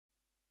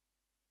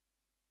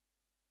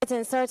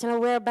And certainly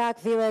we're back,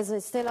 viewers.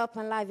 It's still up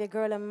and live, your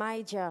girl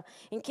Amija.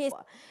 In case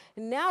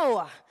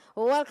now,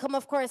 welcome,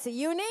 of course,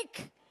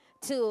 Uneek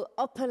to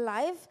Up and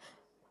Live.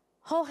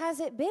 How has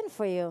it been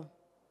for you?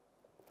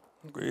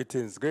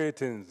 Greetings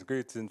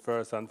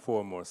first and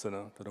foremost,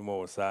 to the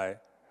Most High.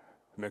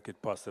 Make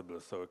it possible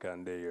so we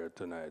can be here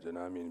tonight, you know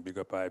what I mean? Big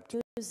up hype.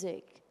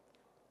 Music.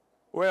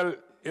 Well,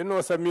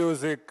 some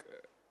music,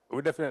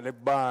 we definitely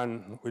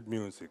born with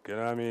music, you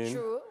know what I mean?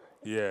 True.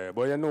 Yeah,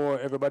 but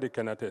everybody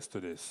can attest to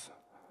this.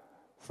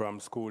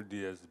 From school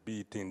days,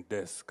 beating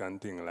desk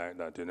and things like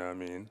that, you know what I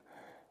mean?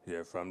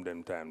 Yeah, from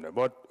them time there.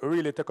 But we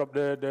really took up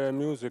the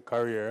music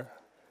career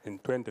in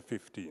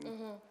 2015,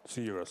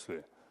 seriously.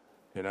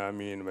 You know what I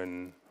mean?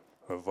 When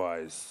my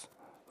voice,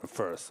 my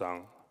first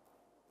song,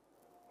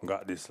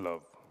 Got This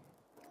Love.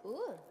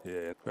 Ooh.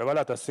 Yeah, we have a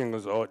lot of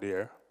singles out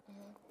there,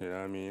 you know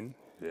what I mean?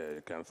 Yeah,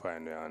 you can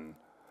find it on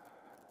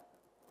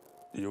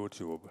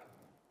YouTube.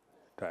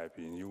 Type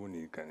in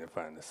Uneek and you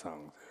find the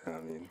songs, you know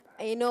what I mean?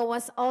 And you know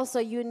what's also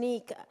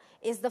unique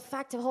is the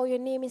fact of how your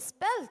name is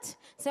spelled.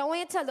 So when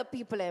you tell the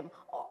people,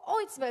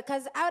 it's spelled,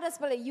 because I would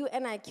spell it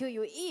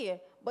U-N-I-Q-U-E,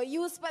 but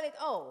you spell it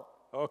O.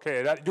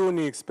 Okay, that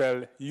Uneek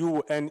spell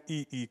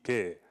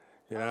U-N-E-E-K,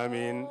 you know what I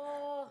mean?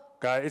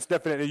 Because it's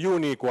definitely a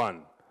unique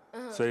one.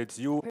 So it's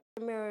you.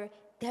 Premier,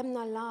 them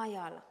not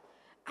loyal.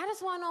 I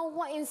just want to know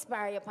what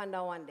inspired you upon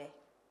that one day.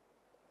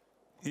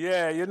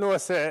 Yeah,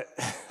 say.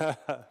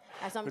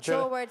 As I'm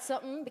throw word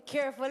something, be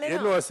careful.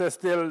 Say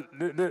still,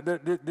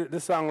 the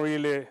song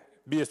really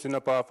based in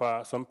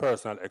upon some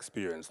personal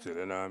experience still,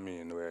 you know what I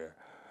mean? Where,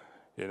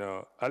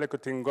 a little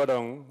thing go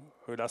down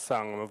with a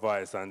song, my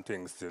voice and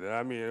things still, you know what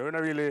I mean? We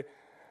don't really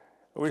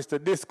wish to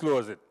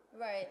disclose it.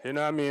 Right. You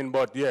know what I mean?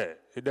 But yeah,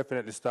 it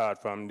definitely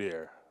start from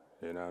there,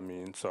 you know what I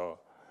mean? So,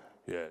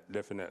 yeah,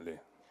 definitely.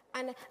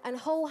 And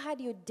how had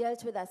you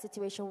dealt with that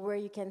situation where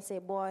you can say,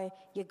 boy,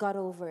 you got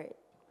over it?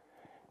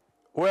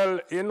 Well,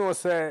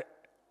 say,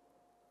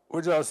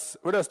 we just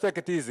take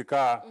it easy,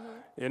 because,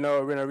 we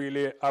don't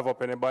really have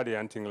up anybody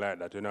and things like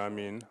that, you know what I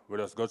mean? We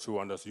just go through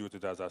and just use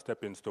it as a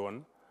stepping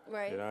stone,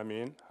 right? You know what I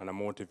mean? And a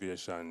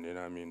motivation, you know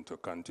what I mean, to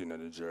continue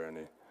the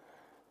journey.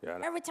 Yeah.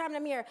 Every time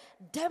I'm here,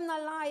 them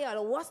not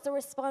loyal, what's the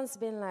response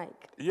been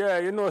like? Yeah,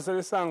 so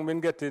the song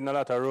been getting a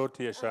lot of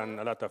rotation,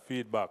 a lot of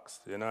feedbacks,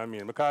 you know what I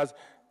mean? Because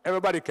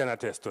everybody can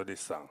attest to this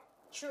song.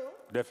 True.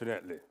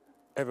 Definitely.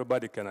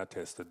 Everybody can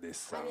attest to this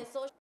song.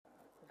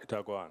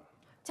 It'll go on.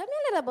 Tell me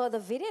a little about the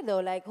video, though.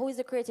 Like, who is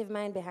the creative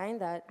mind behind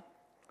that?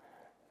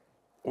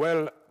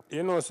 Well,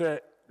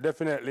 say,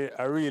 definitely,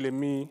 really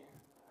me.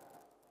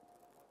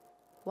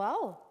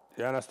 Wow.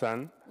 You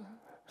understand?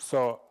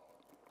 So,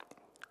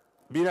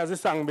 being as the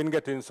song been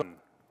getting some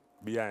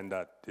behind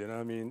that, you know what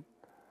I mean?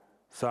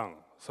 Song.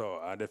 So,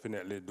 I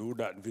definitely do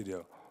that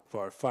video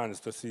for fans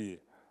to see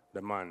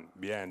the man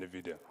behind the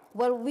video.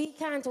 Well, we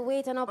can't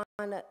wait on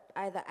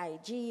either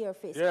IG or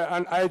Facebook. Yeah,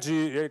 on IG,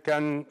 you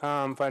can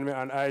find me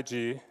on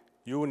IG,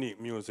 Uneek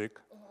Music,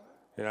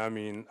 you know what I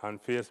mean, on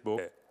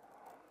Facebook.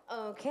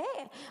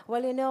 Okay.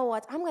 Well, you know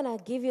what? I'm going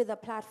to give you the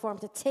platform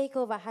to take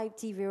over Hype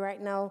TV right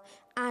now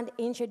and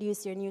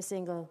introduce your new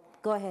single.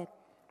 Go ahead.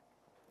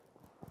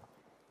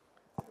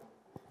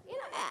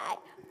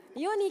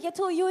 Uneek, you're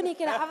too unique.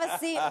 Have a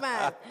seat,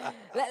 man.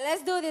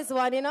 Let's do this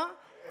one,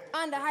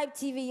 On the Hype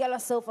TV yellow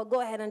sofa,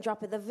 go ahead and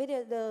drop it. The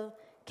video, the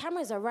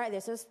cameras are right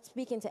there, so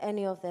speaking to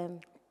any of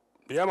them.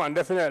 Yeah, man,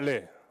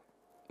 definitely.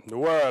 The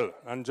world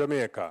and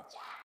Jamaica.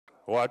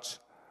 Watch.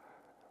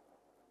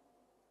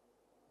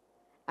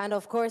 And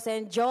of course,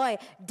 enjoy.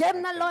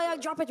 Them not loyal,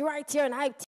 drop it right here on Hype TV.